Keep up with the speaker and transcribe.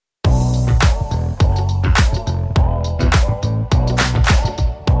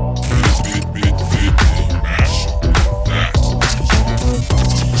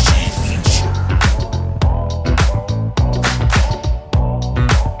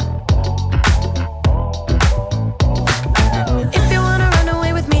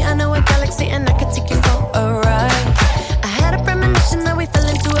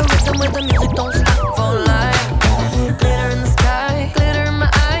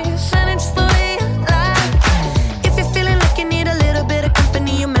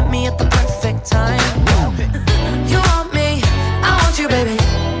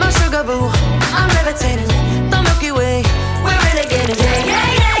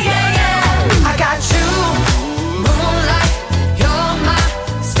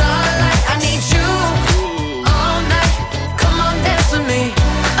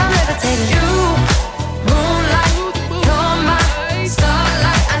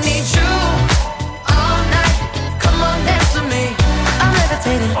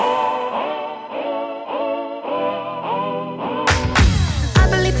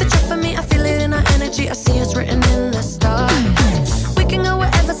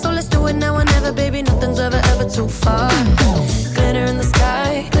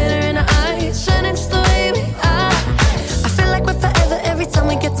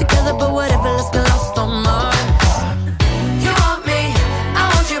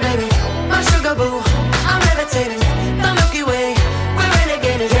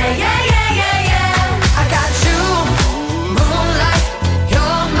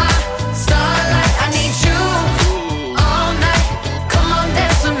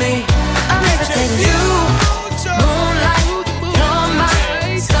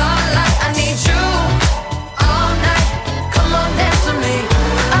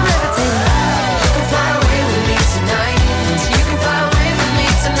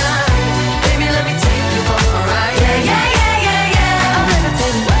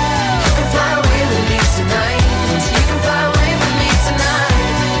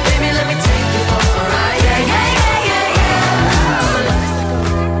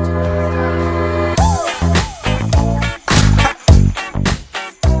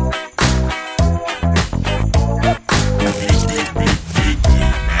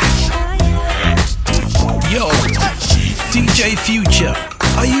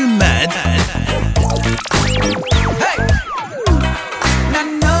Are you mad? Hey! Now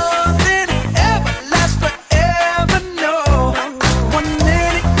nothing ever lasts forever, no. 1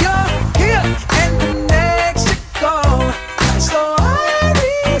 minute you're here and the next you go. So I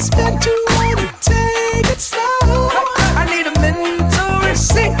expect you to take it slow. I need a mental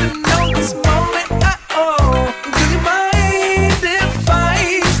receipt to know this moment I owe. Do you mind if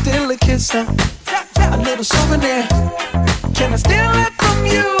I steal a kiss? A little souvenir. Can I steal it from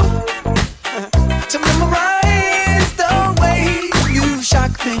you? To memorize the way you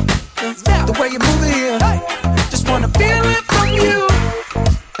shock me, the way you move it here. Just wanna feel it from you.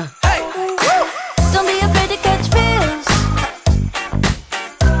 Hey, Don't be afraid to catch feels.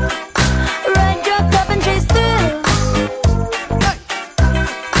 Ride drugged up and chase thrills.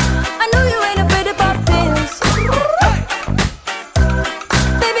 I know you ain't afraid to pop pills.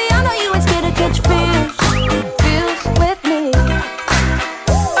 Baby, I know you ain't scared to catch feels. Feels with me.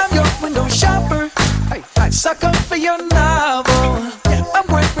 I'm your window shopper. Sucker for your novel. I'm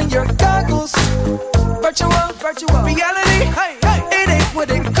wearing your goggles. Virtual reality. It ain't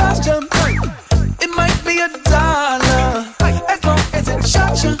what it cost you. It might be $1 as long as it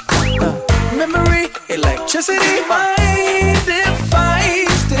shocks you. Memory, electricity. Mind if I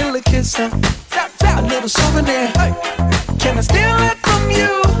steal a kiss? A little souvenir. Can I steal it from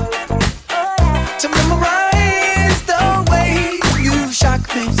you? To memorize the way you shock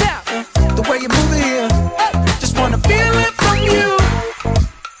me, the way you move it here. Just wanna feel it from you.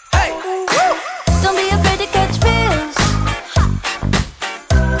 Hey, Don't be afraid to catch feels.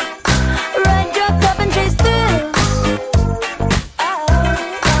 Ride drugged up and chase thrills.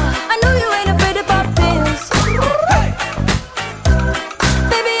 I know you ain't afraid to pop pills.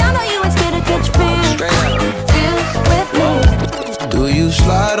 Baby, I know you ain't scared to catch feels. Feels with me. Do you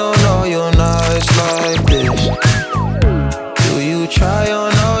slide on all your nights like this? Do you try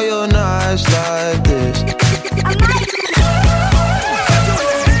on all your nights like this?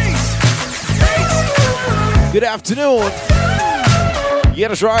 Good afternoon. Yeah,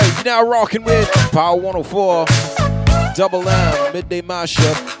 that's right. You're now rocking with Power 104, Double M, Midday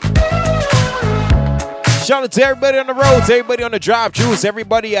Mashup. Shout out to everybody on the roads, everybody on the drive-thrus,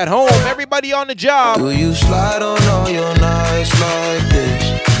 everybody at home, everybody on the job. Do you slide on all your nights like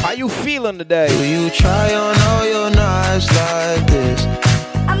this? How you feeling today? Do you try on all your nights like this?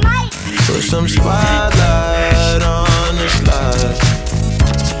 I might. Put some spotlight on the slide.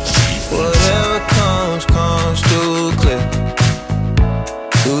 Whatever comes too clear.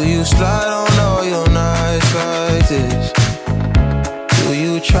 Do you slide on all your nights like this? Do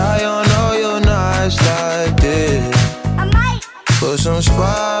you try on all your nights like this? I might. Put some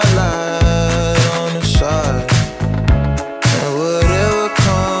spotlight on the side. And whatever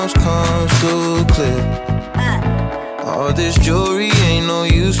comes too clear. All this jewelry ain't no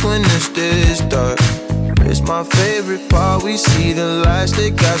use when it's this dark. It's my favorite part, we see the lights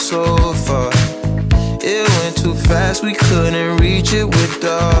that got so far. It went too fast, we couldn't reach it with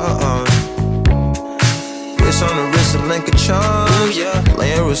the arm. Wrist on the wrist, a link of charms, yeah.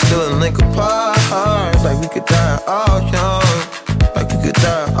 Laying was still a link apart. Like we could die all young, like we could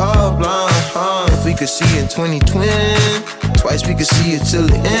die all blind. If we could see in 2020, twice we could see it till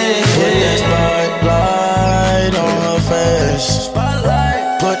the end. Put that spotlight on her face.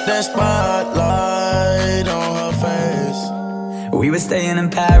 Put that spotlight on her face. We were staying in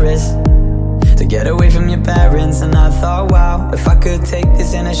Paris to get away from your parents, and I thought, wow, if I could take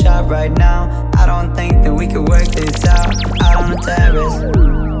this in a shot right now, I don't think that we could work this out on the terrace.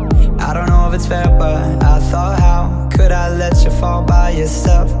 I don't know if it's fair, but I thought, how could I let you fall by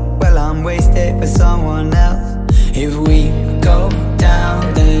yourself? Well, I'm wasted with someone else. If we go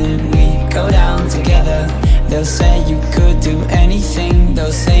down, then we go down together. They'll say you could do anything,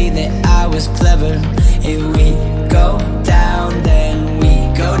 they'll say that I was clever. If we go down, then we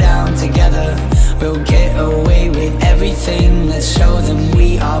go down together. We'll get away with everything, let's show them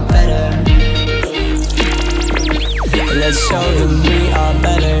we are better. Let's show them we are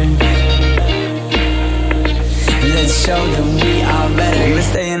better. Let's show them we are better. We were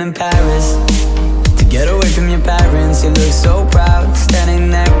staying in Paris to get away from your parents. You look so proud,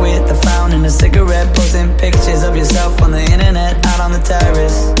 standing there with a frown and a cigarette, posting pictures of yourself on the internet, out on the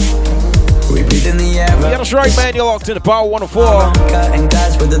terrace. We breathe in the air. Yeah, that's right, man. You're locked into Power 104. Cutting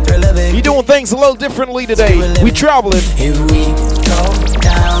glass with the thrill of it. You're doing things a little differently today. We traveling. If we go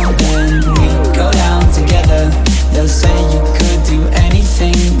down, then we go down together. They'll say you could do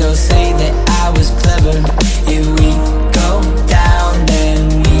anything, they'll say that I was clever. If we go down,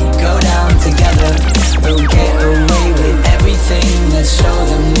 then we go down together. We'll get away with everything, let's show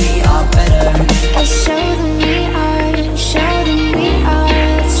them we are better. Let's show them we are, show them we are.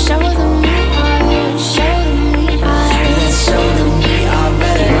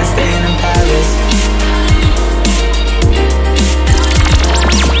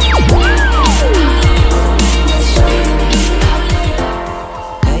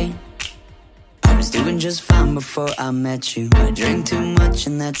 just fine before I met you. I drink too much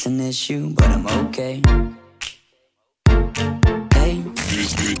and that's an issue, but I'm okay. Hey,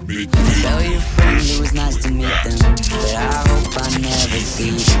 tell your friends it was nice to meet them, but I hope I never see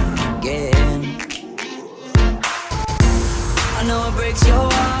them again. I know it breaks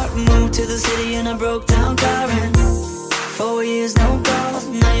your heart. Moved to the city in a broke down car and 4 years no calls.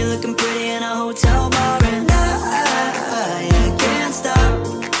 Now you're looking pretty in a hotel bar and I can't stop.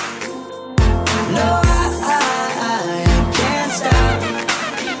 No, I can't stop.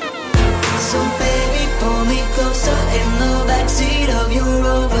 So baby, pull me closer in the backseat of your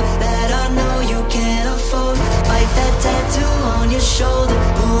Rover that I know you can't afford. Bite that tattoo on your shoulder.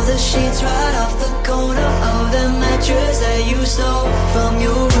 Pull the sheets right off the corner of the mattress that you stole from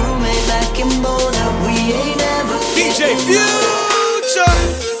your roommate back in Boulder. We ain't never DJ Future,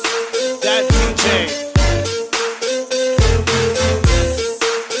 that DJ.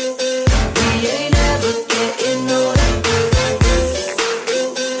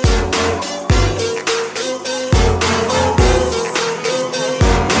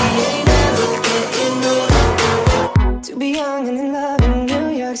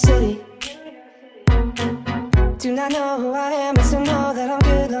 Do not know who I am, but still know that I'm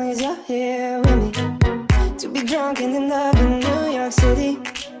good long as you're here with me. To be drunk and in love in New York City.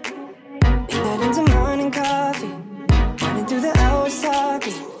 Make that into morning coffee, running through the hours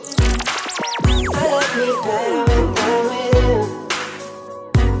talking. I like me better when I'm with you.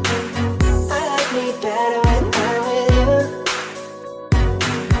 I like me better when I'm with you.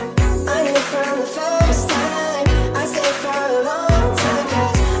 I knew from the first time, I stayed for a long time,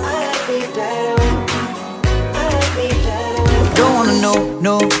 'cause I like me better when don't wanna know,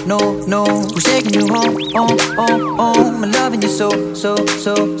 no, who's taking you home, I'm loving you so.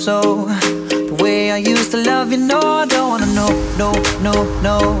 The way I used to love you, no, I don't wanna know,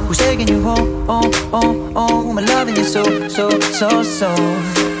 no, who's taking you home, I'm loving you so.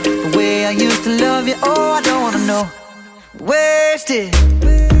 The way I used to love you, oh, I don't wanna know. Wasted,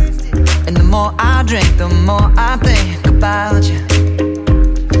 and the more I drink, the more I think about you.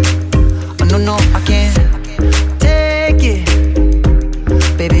 Oh, no, I can't take it.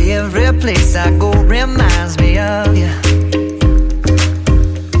 Baby, every place I go reminds me of you.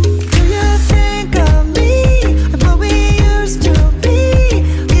 Do you think of me and what we used to be?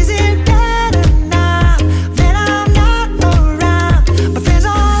 Is it better now that I'm not around? My friends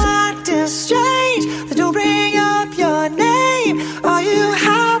all acting strange, they don't bring up your name. Are you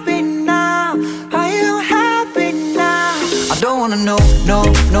happy now? Are you happy now? I don't wanna know, no,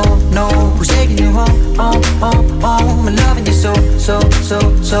 who's taking you home, I'm loving you so.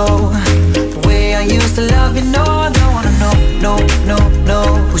 The way I used to love you, no, I don't wanna know, no,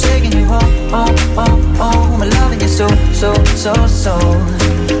 who's taking you home, I'm loving you so.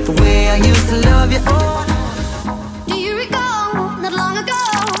 The way I used to love you, oh. Do you recall not long ago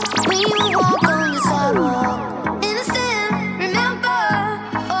when you walked on the sidewalk? Innocent, remember,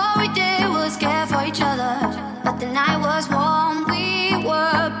 all we did was care for each other. But the night was warm, we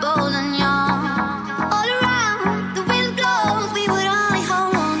were bold and young. All around, the wind blows, we would only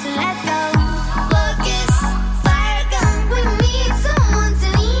hold on to let go. Love is fire gun, we need someone to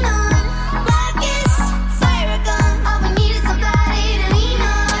lean on. Love is fire gun, all we need is somebody to lean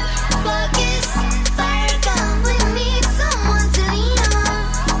on.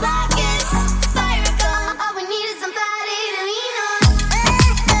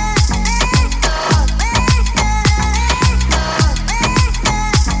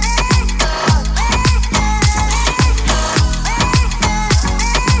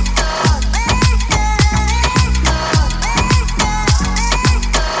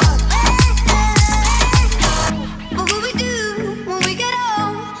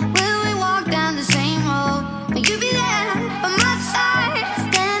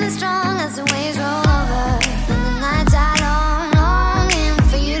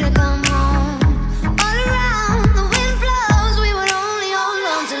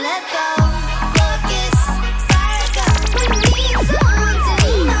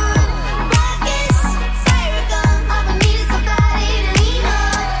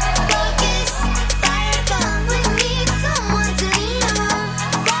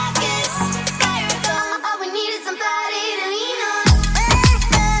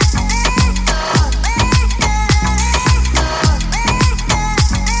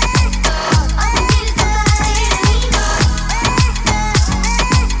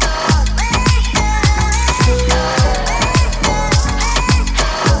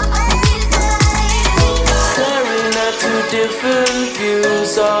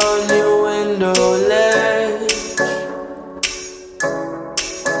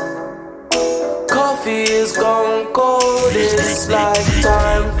 wifey is gone cold. This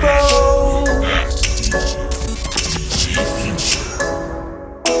lifetime froze.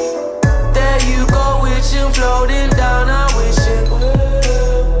 There you go, wishing, floating down, I wishing.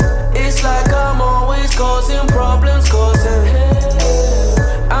 It's like I'm always causing problems, causing.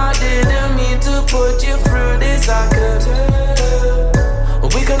 I didn't mean to put you through this, I could.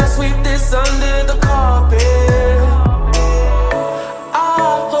 We gonna sweep this under the carpet.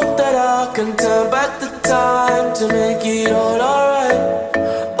 I hope that I can turn back the time to make it all alright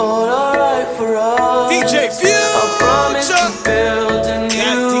for us. DJ Future. I promise to build a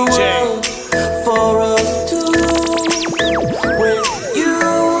new world for us two, with you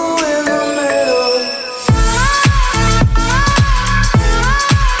in the middle.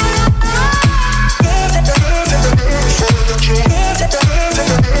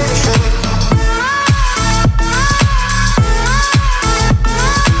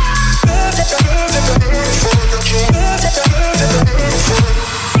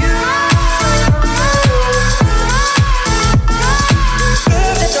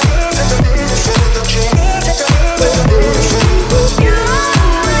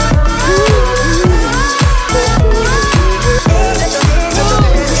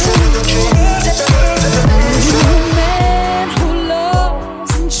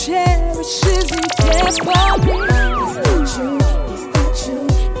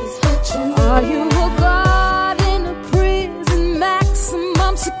 Are you a guard in a prison,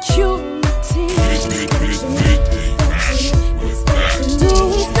 maximum security? Do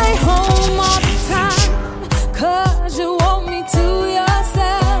we stay home all the time, 'cause you want me to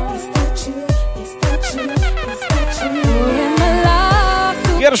yourself? Or am I locked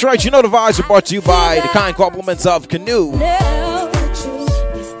up? Yeah, that's right. You know the vibes are brought to you by the kind compliments of Canoe.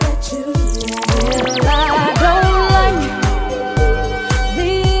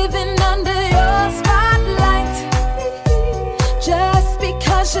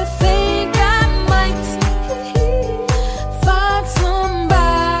 You think I might find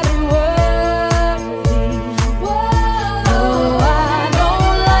somebody worthy? No, I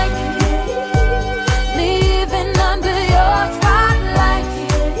don't like living under your spotlight.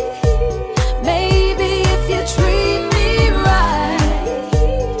 Maybe if you treat me right,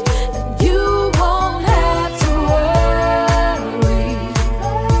 you won't have to worry.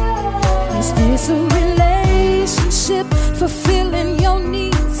 Is this a relationship fulfilling your needs?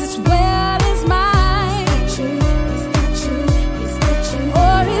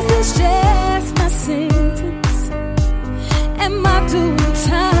 Just my sentence. Am I doing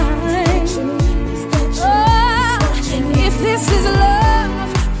time? Oh, if this is love,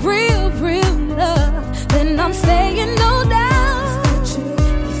 real love, then I'm staying no doubt.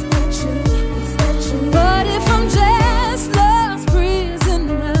 But if I'm just love's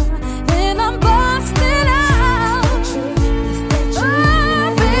prisoner, then I'm busted out.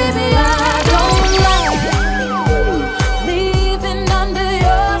 Oh, baby, I don't like living under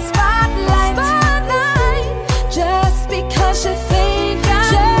your spotlight. Just because you think I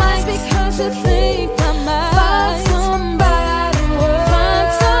might. Because you think I might. Find somebody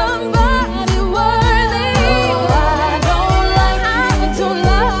worthy. Oh, I don't like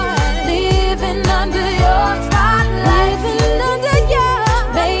living under your spotlight.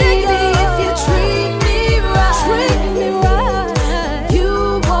 Maybe if you treat me right, you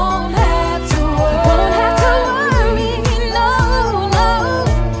won't have to worry. No.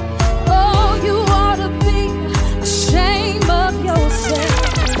 Oh, you ought to be ashamed of yourself.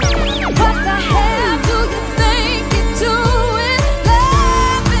 What the hell do you think you're doing?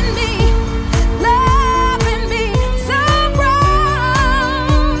 Loving me so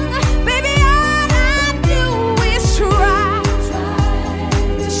wrong. Baby, all I do is try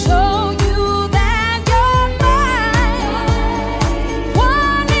to show you that you're mine.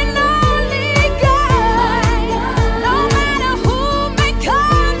 One and only guy. No matter who may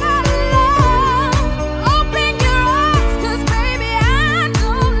come along, open your eyes, 'cause baby, I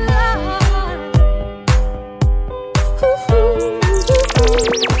don't lie.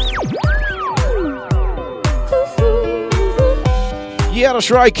 Yeah,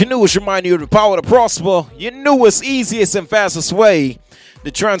 that's right. Canoe is reminding you of the power to prosper. Your newest, easiest, and fastest way to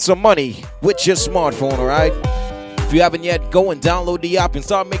transfer money with your smartphone, all right? If you haven't yet, go and download the app and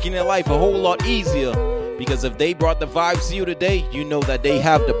start making your life a whole lot easier. Because if they brought the vibes to you today, you know that they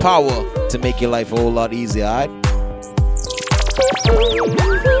have the power to make your life a whole lot easier, all right?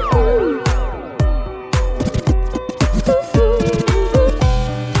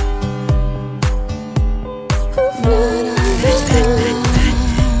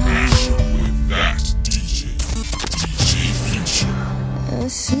 The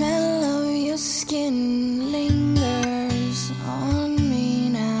smell of your skin skin lingers on me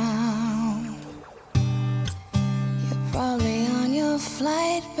now. You're probably on your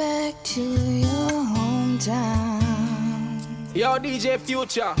flight back to your hometown. Yo, DJ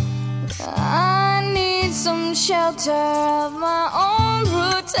Future. I need some shelter of my own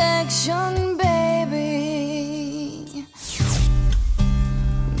protection, baby.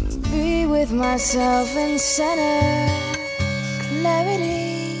 Be with myself in center, clarity,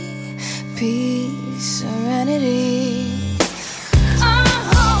 peace, serenity. I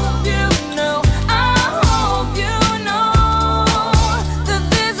hope you know, I hope you know that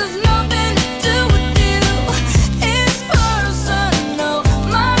this has nothing to do with you. It's personal,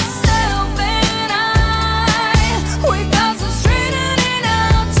 myself and I. We got some straightening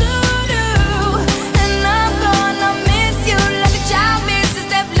out to do, and I'm gonna miss you like a child misses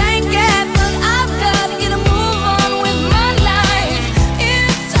their blanket. But I've gotta get a move on with my life.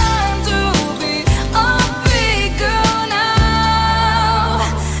 It's time to be a big girl now.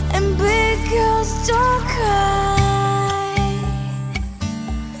 And big girls don't cry.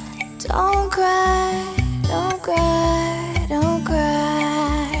 Don't cry, don't cry, don't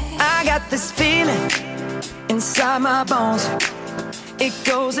cry. I got this feeling inside my bones. It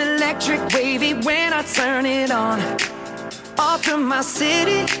goes electric wavy when I turn it on. Off from my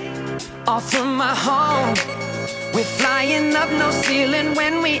city, off from my home. We're flying up no ceiling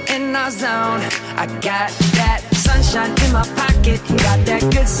when we in our zone. I got that sunshine in my pocket, got that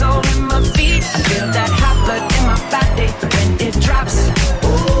good soul in my feet. I feel that hot blood in my body when it drops.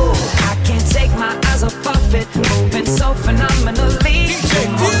 Ooh, I can't take my eyes off of it, moving so phenomenally.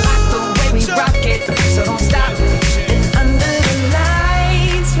 More like the way we rock it, so don't stop. And under the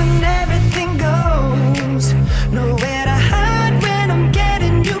lights when everything goes, nowhere to hide when I'm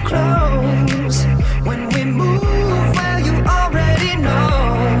getting you close. When we move, well, you already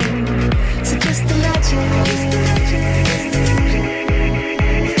know. So just imagine.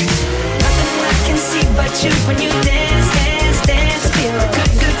 Nothing I can see but you when you dance, dance, dance. Feel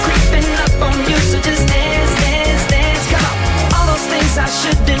good, good creeping up on you. So just dance, dance, dance. Come on. All those things I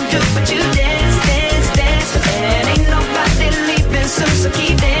shouldn't do, but you dance, dance, dance. And ain't nobody leaving soon, so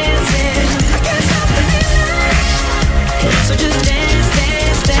keep dancing. I can't stop the night. So just dance,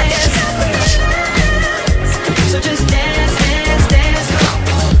 dance, dance. So just dance, dance, dance. Come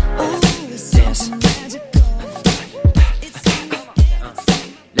on. Dance.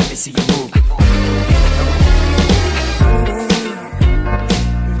 Let me see you move.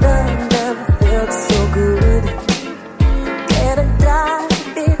 Love never felt so good. And I died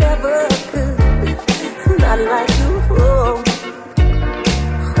if it ever could. Not like you, oh,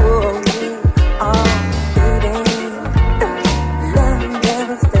 me, oh, baby. Love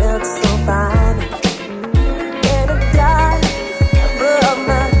never felt so fine. And I died above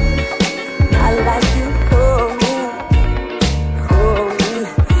mine. Not like you, oh, me.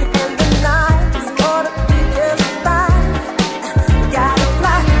 And the night's gonna be just fine. Gotta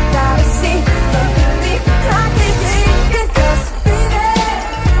fly, gotta see, believe I can take it. 'Cause baby,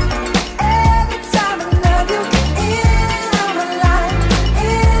 every time I love you, in on my life,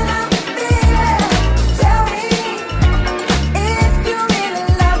 in on baby. Tell me if you really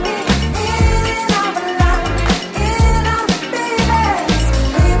love me, in on my life, in on baby.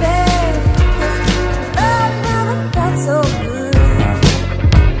 Baby, 'cause love never felt so good.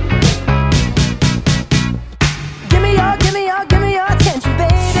 Give me your attention,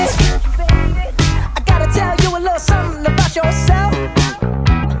 baby. I gotta tell you a little something about yourself.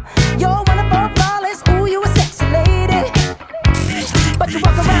 You're one of our flawless, ooh, you a sexy lady. But you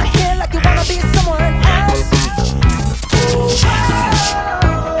walk around here like you wanna be someone else. Ooh,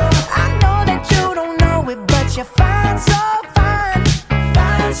 I know that you don't know it, but you're fine, so fine,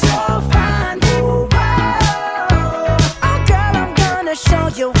 fine, so fine. Ooh, oh girl, I'm gonna show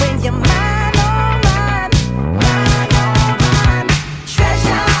you when you're mine, oh mine, mine, oh mine.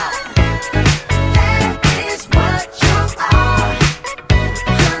 Treasure, that is what you are.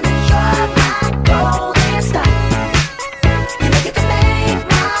 Honey, you're my golden star. You know you can make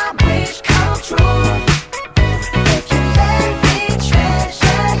my wish come true. If you let me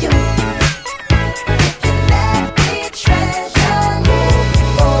treasure you. If you let me treasure you.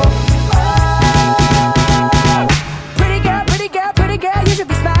 Oh, oh. Pretty girl, pretty girl, pretty girl, you should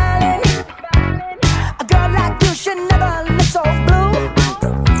be smiling. A girl like you should never look so blue.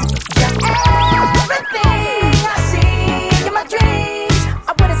 You're everything I see in my dreams.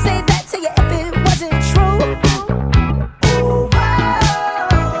 I wouldn't say that to you if it wasn't true. Ooh,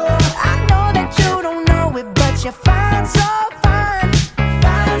 I know that you don't know it, but you're fine, so fine,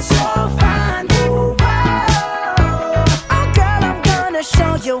 fine, so fine. Ooh, oh girl, I'm gonna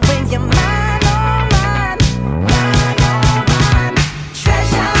show you when you're mine, oh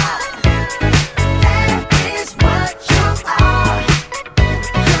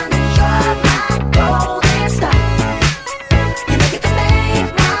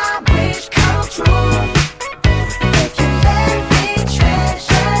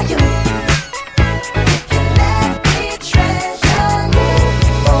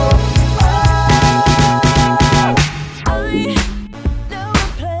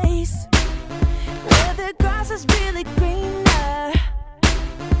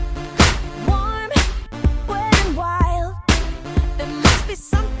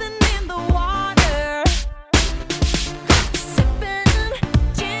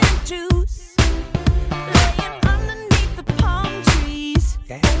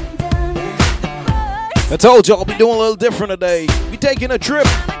I told you I'll be doing a little different today. Be taking a trip.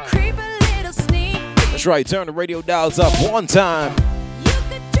 That's right, turn the radio dials up one time.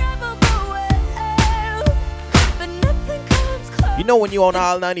 You know when you're on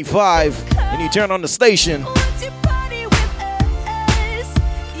aisle 95 and you turn on the station.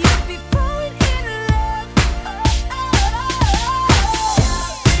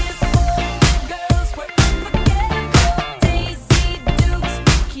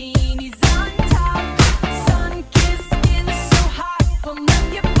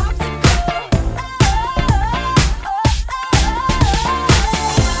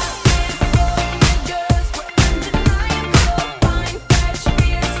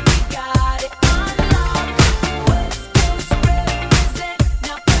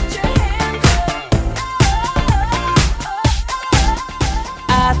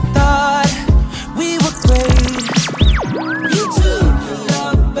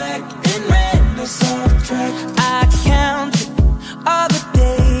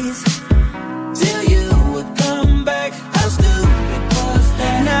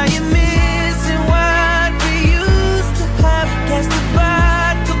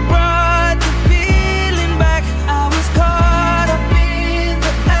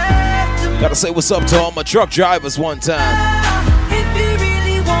 Gotta say what's up to all my truck drivers one time.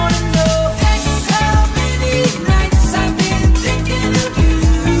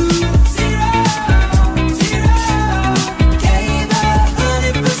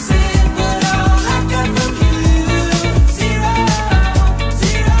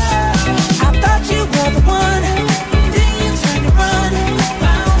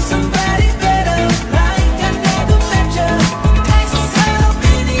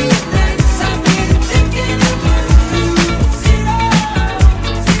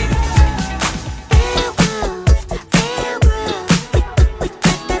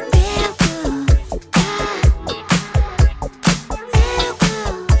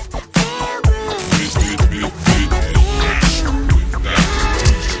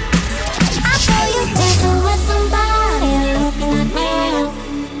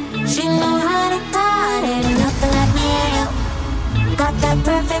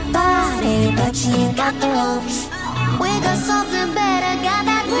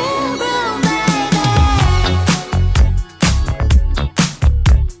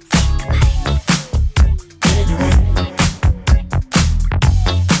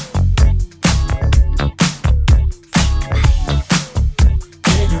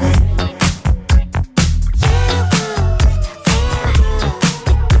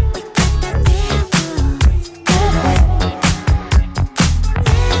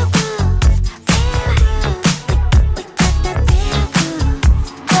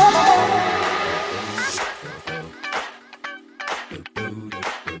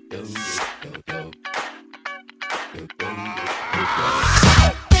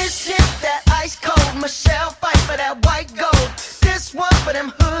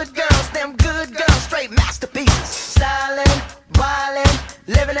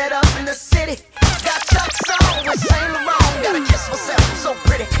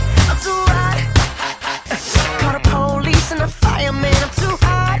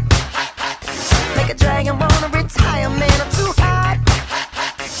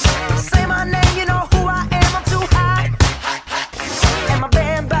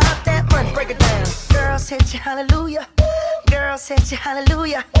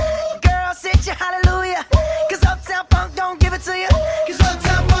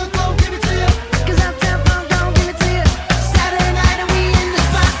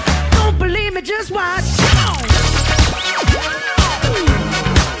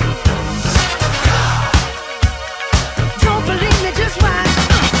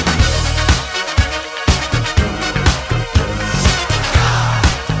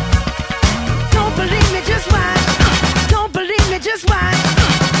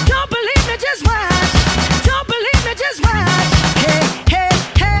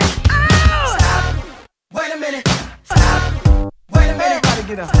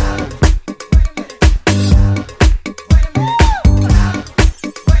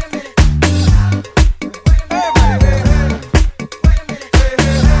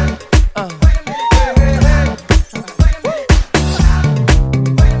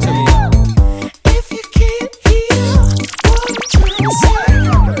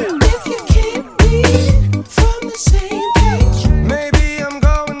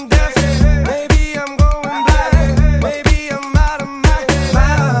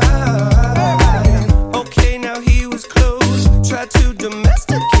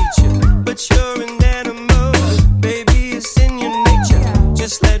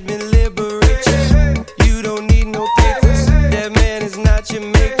 Just let me liberate you.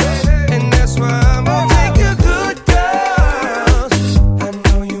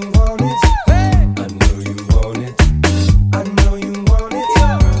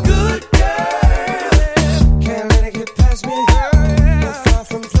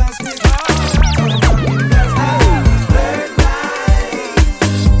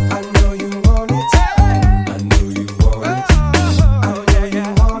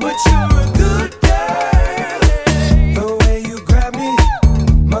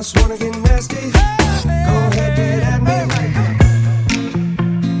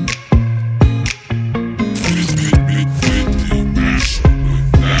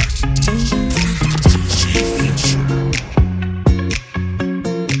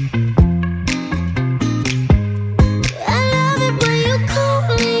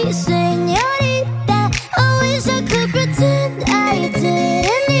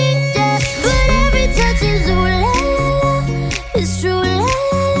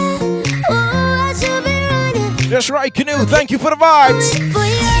 That's right, Canoe. Thank you for the vibes.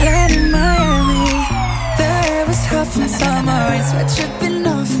 Land in Miami, the air was hot from summer rain, sweat dripping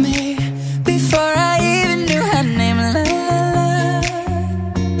off me before I even knew her name. La la la,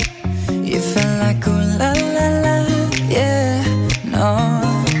 you felt like ooh la la la, yeah,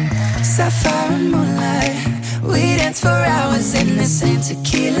 no. Sapphire and moonlight, we danced for hours in the same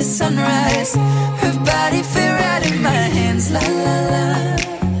tequila sunrise. Her body fit right in my hands, la la la.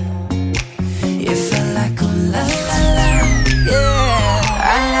 You felt like ooh la la la, yeah.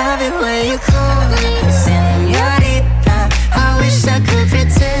 I love it when you call me señorita. I wish I could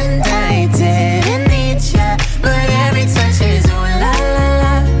pretend I didn't need ya, but every touch is ooh la la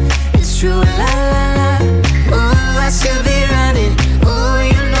la. It's true, la la la. Ooh, I should be running. Ooh,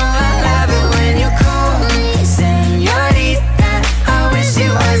 you know I love it when you call me señorita. I wish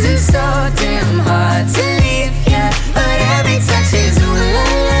it wasn't so damn hard to leave ya, but every touch is ooh la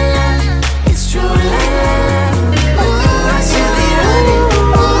la la. It's true, la la la. Ooh, I should be running.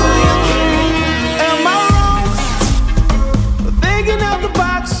 Ooh, you Am I wrong for thinking out the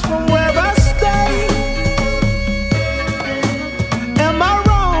box from where I stay? Am I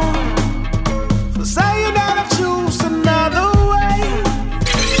wrong for saying that I choose another way?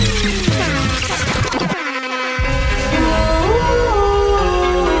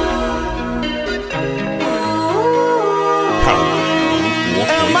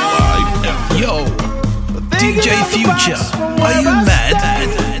 Am I wrong Yo, for thinking DJ out the box Future, from are where you I mad? stay?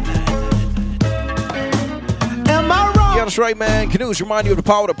 Am I wrong? Yeah, that's right, man. Canoes remind you of the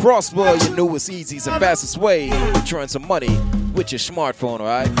power to prosper. You know it's easiest and fastest way to turn some money with your smartphone,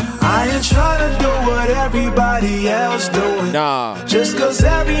 alright? I ain't trying to do what everybody else doing. Nah. Just cause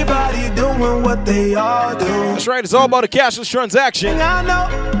everybody doing what they all do. That's right, it's all about a cashless transaction. I know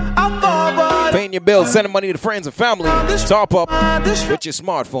I'm far, but Paying your bills, sending money to friends and family. Top up with your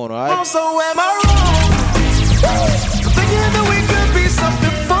smartphone, alright? also am I wrong? Thinking that we could be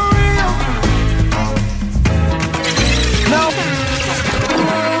something for real. No.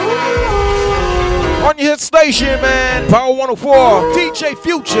 On your hit station, man. Power 104. DJ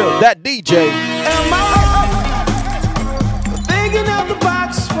Future, that DJ. Am I wrong? Thinking out the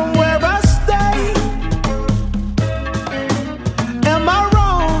box from where I stay. Am I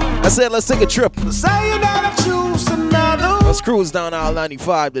wrong? I said, let's take a trip. Saying that I choose another. Let's cruise down aisle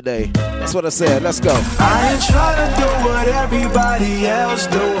 95 today. That's what I said. Let's go. I ain't trying to do what everybody else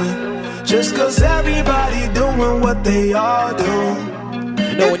doing. Just cause everybody doing what they all do.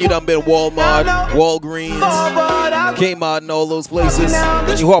 You know when you done been Walmart, Walgreens, Kmart, and all those places.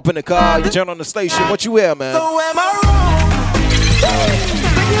 Then you hop in the car, you turn on the station. What you wear, man? So am I wrong?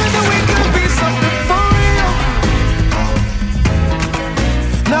 Thinking that we could be something for real.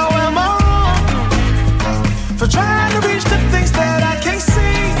 Now am I wrong for trying to reach the things that I can't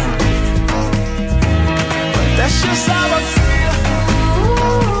see? But that's just how I feel.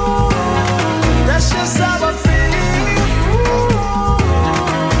 That's just how I feel.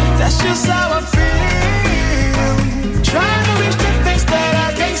 That's just how I feel. Trying to reach the things that I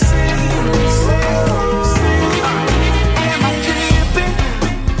can't see. Am I tripping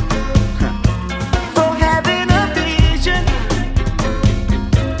for having a vision?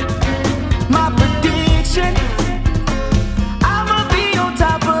 My prediction, I'ma be on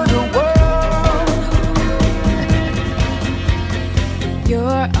top of the world.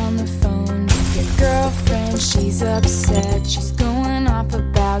 You're on the phone with your girlfriend, she's upset. She's going off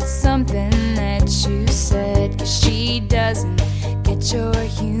about something that you said, 'cause she doesn't get your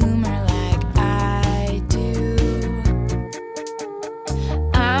humor like I do.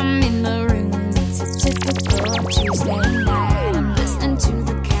 I'm in the room, it's a typical Tuesday night. I'm listening to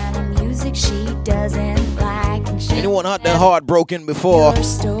the kind of music she doesn't like, and she Anyone had their heart broken before? your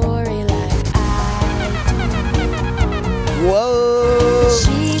story like I do. Whoa.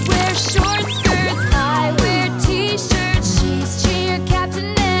 She wears short skirts, I wear t-shirts. She's cheer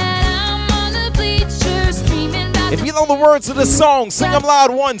captain and I'm on the bleachers screaming about If you know the words of the song, sing them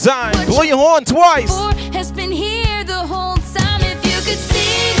loud one time. Blow your horn twice. before has been here the whole time. If you could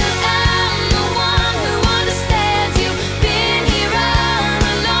see that I'm the one who understands you, been here all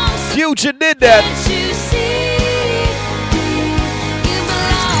along. So Future did that. can't you see? You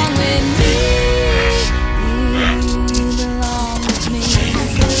belong with me. You belong with me.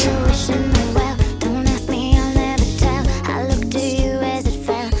 Wishing me well, don't ask me, I'll never tell. I looked at you as it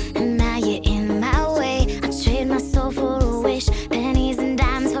fell, and now you're in my way. I trade my soul for a wish, pennies and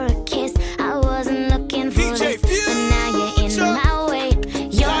dimes for a kiss. I wasn't looking for DJ this, but now you're in my way.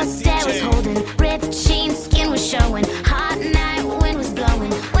 Your stare was holding, ripped jeans, skin was showing. Hot night, wind was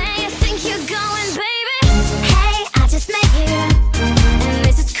blowing. Where you think you're going, baby?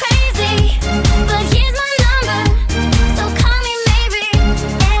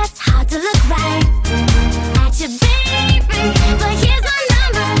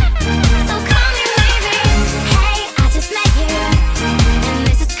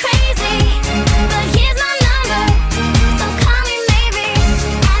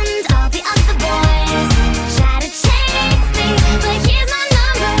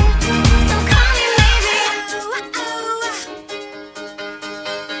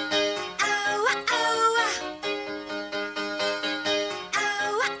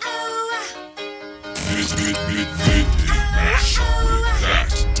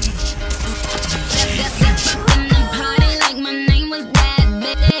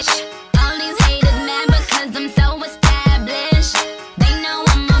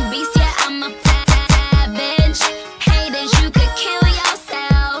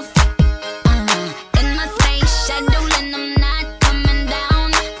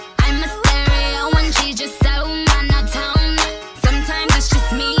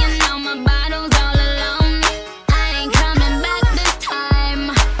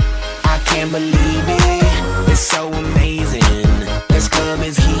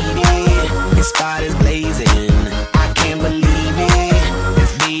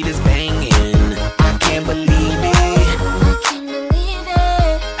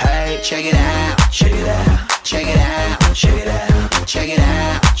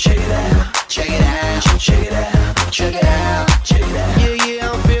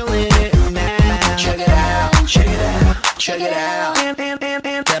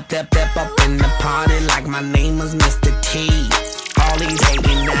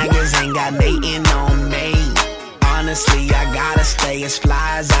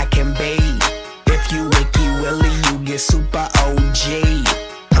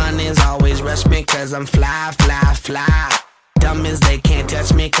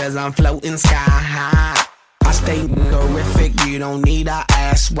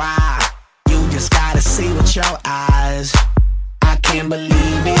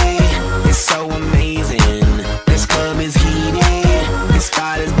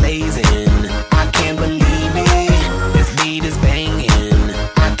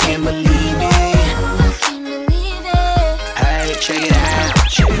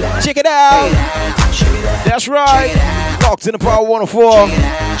 In the Power 104.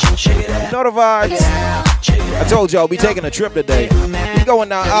 Know the vibes. I told y'all we taking a trip today. We going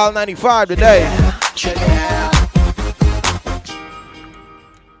down aisle 95 today.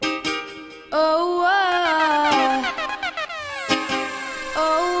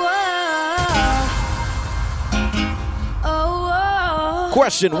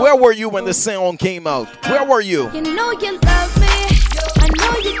 Question, where were you when this song came out? Where were you? You know you love me. I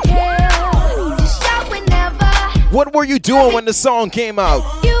know you care. Just shout whenever. What were you doing when the song came out?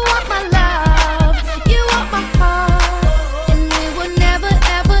 You want my love, you want my heart, and we will never,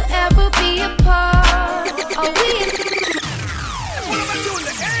 ever, ever be apart.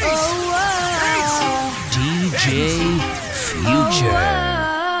 Oh, DJ Future.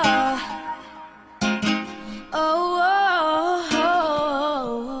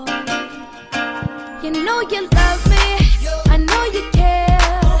 You know you love me, I know you care.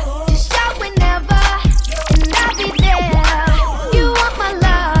 Just shout whenever. You want my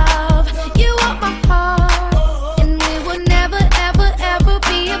love, you want my heart, and we will never, ever, ever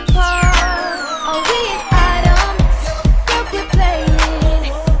be apart. Oh, we ain't item, girl, quit playing.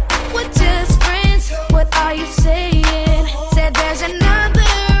 We're just friends, what are you saying? Said there's another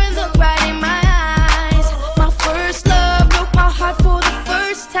look right in my eyes. My first love broke my heart for the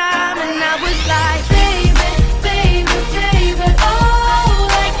first time, and I was like, baby, baby, baby, oh,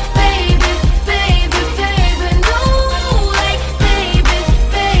 like, baby, baby, baby, no.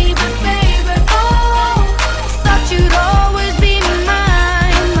 You'd always be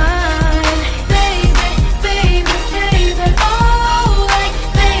mine, mine, baby, baby, baby, oh, like,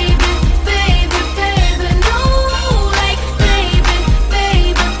 baby, baby, baby, no, like, baby,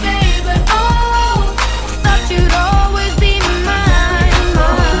 baby, baby, oh, thought you'd always be mine,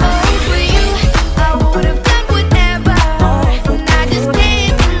 mine. For you, I would have done whatever, and I just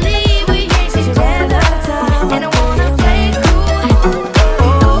can't believe we ain't together, and I wanna play cool.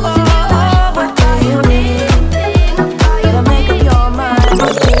 What do you need?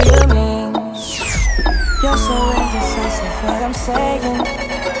 You're so indecisive, what I'm saying.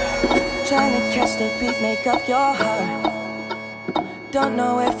 Trying to catch the beat, make up your heart. Don't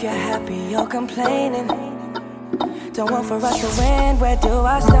know if you're happy or complaining. Don't want for us to win, where do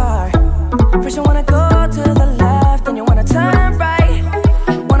I start? First you wanna go to the left, then you wanna turn right.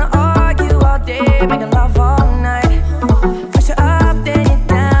 Wanna argue all day, making love all night. First you're up, then you're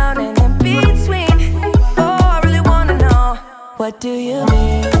down, and in between. Oh, I really wanna know, what do you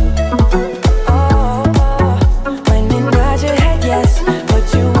mean? Yes, but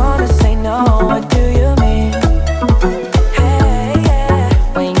you wanna say no, what do you mean? Hey, yeah,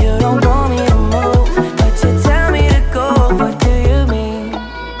 when you don't want me to move, but you tell me to go, what do you mean?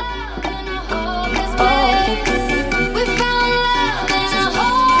 We found love in a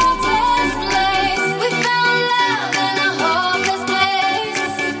hopeless place. We found love in a hopeless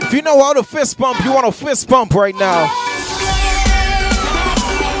place. If you know how to fist bump, you want to fist bump right now.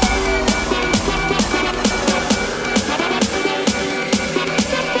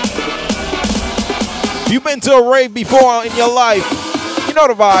 been to a rave before in your life, you know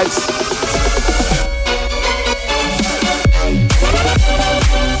the vibes.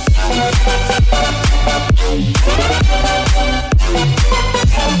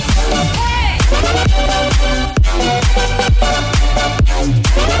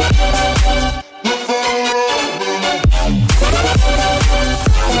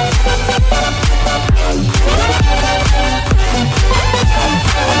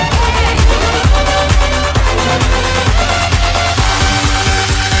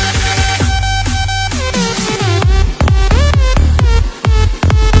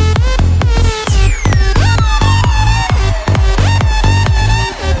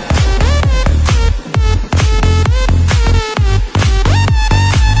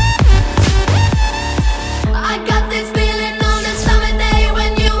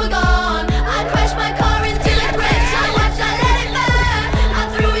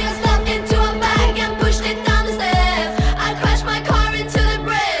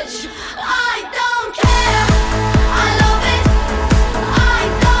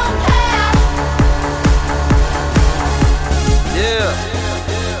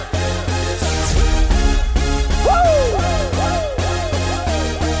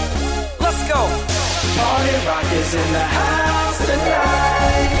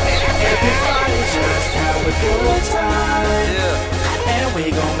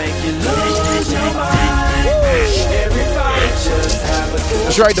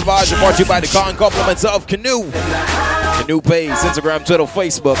 That's right, the vibes are brought to you by the kind compliments of Canoe. Canoe page, Instagram, Twitter,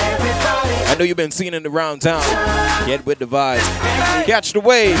 Facebook. I know you've been seeing it around town. Get with the vibes. Catch the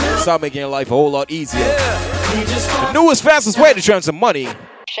wave. Start making your life a whole lot easier. The newest, fastest way to turn some money.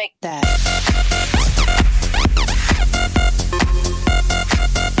 Shake that.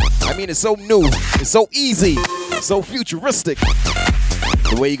 I mean, it's so new. It's so easy. It's so futuristic.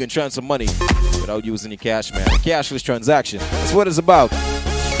 The way you can turn some money without using your cash, man. Cashless transaction. That's what it's about.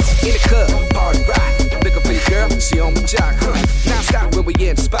 In the club, party rock. Looking for your girl, she on the jock. Now stop when we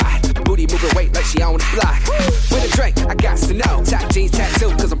in the spot. Booty moving weight like she on the block. With a drink, I got to know. Top jeans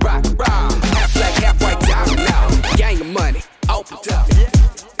tattoo, cause I'm rock. Half black, half white, diamond now. Gang of money, open up.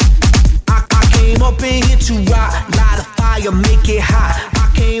 I came up in here to rock. Light a fire, make it hot.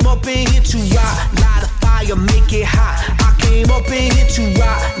 I came up in here to rock. Light a fire, make it hot. I came up in here to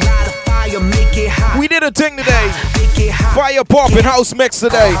rock. Light a fire, make it hot. We did a thing today. Fire popping house mix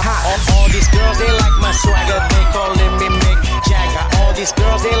today. All these girls, they like my swagger. They calling me Mick Jagger. All these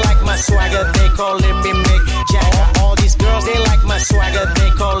girls, they like my swagger. They calling me Mick Jagger. All these girls, they like my swagger. They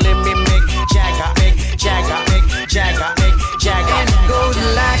calling me Mick Jagger. Mick Jagger. Mick Jagger. Mick Jagger. And it goes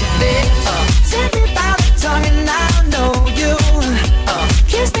like this. Take me by the tongue and I'll know you.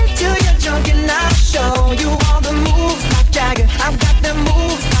 Kiss me till you're drunk and I'll show you all the moves like Jagger. I've got the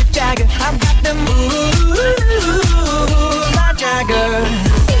moves like Jagger. I've got the moves like Jagger.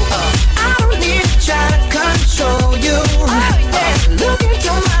 I don't need to try to control you. Look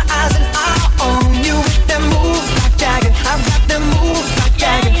into my eyes and I'll own you with the moves like Jagger. I've got the moves like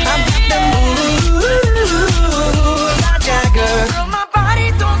Jagger. I've got the moves like Jagger. Girl, my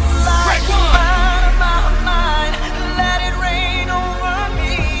body don't lie. Out of my mind, let it rain over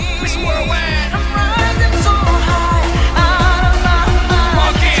me. Miss Worldwide. I'm rising so high, out of my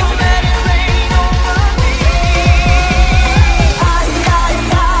mind. So let it rain over me.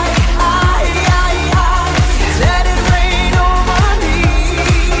 Let it rain over me.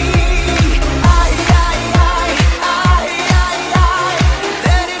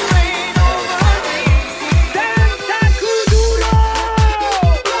 Let it rain over me. Danza Kuduro.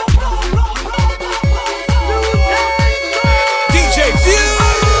 DJ Future.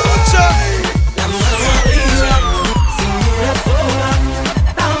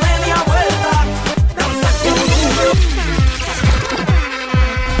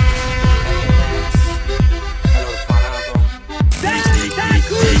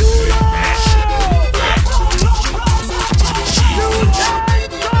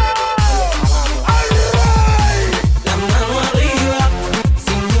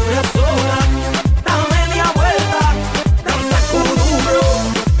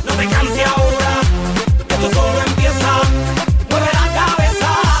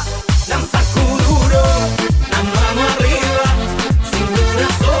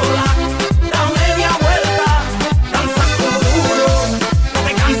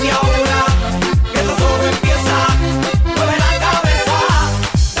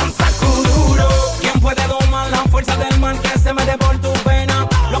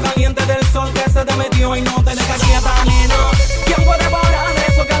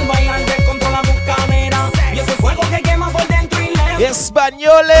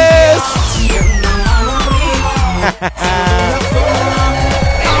 Españoles. Gotta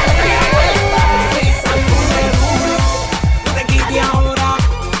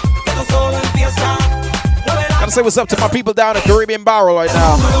say what's up to my people down at Caribbean Barrel right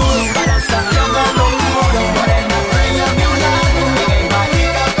now.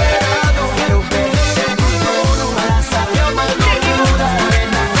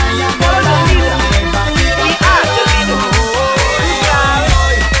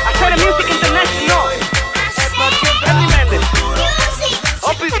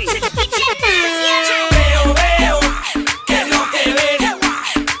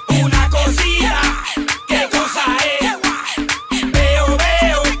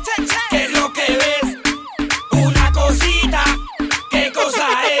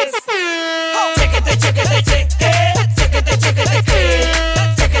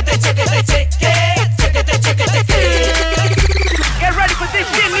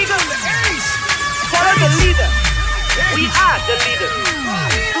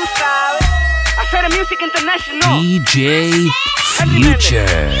 DJ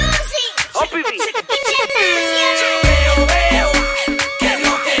Future.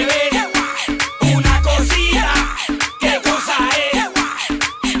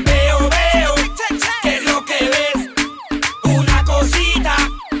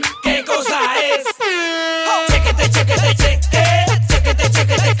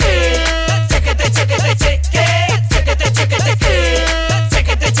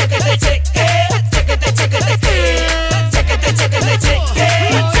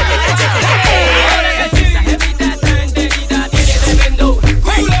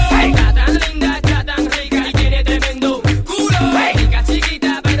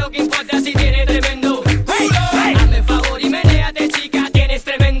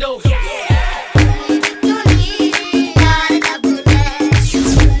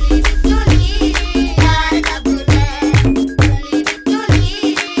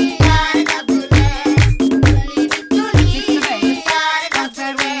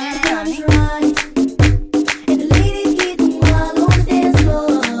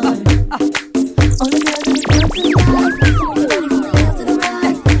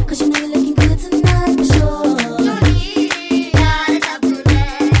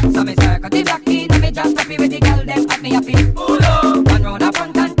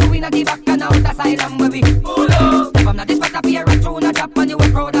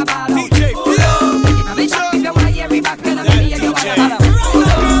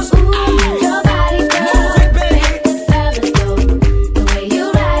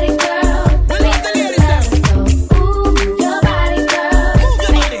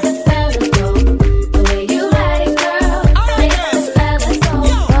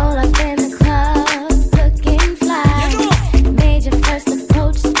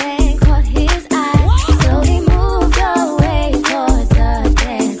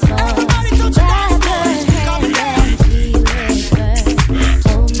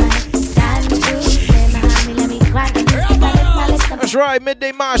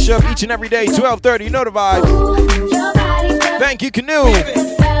 Midday mashup each and every day, 12:30. You know the vibe. Thank you, Canoe.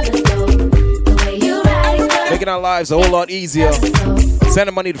 Making our lives a whole lot easier.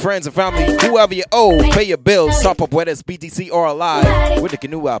 Sending money to friends and family. Whoever you owe, pay your bills. Top up whether it's BTC or Alive with the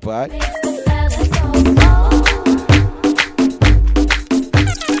Canoe app, alright?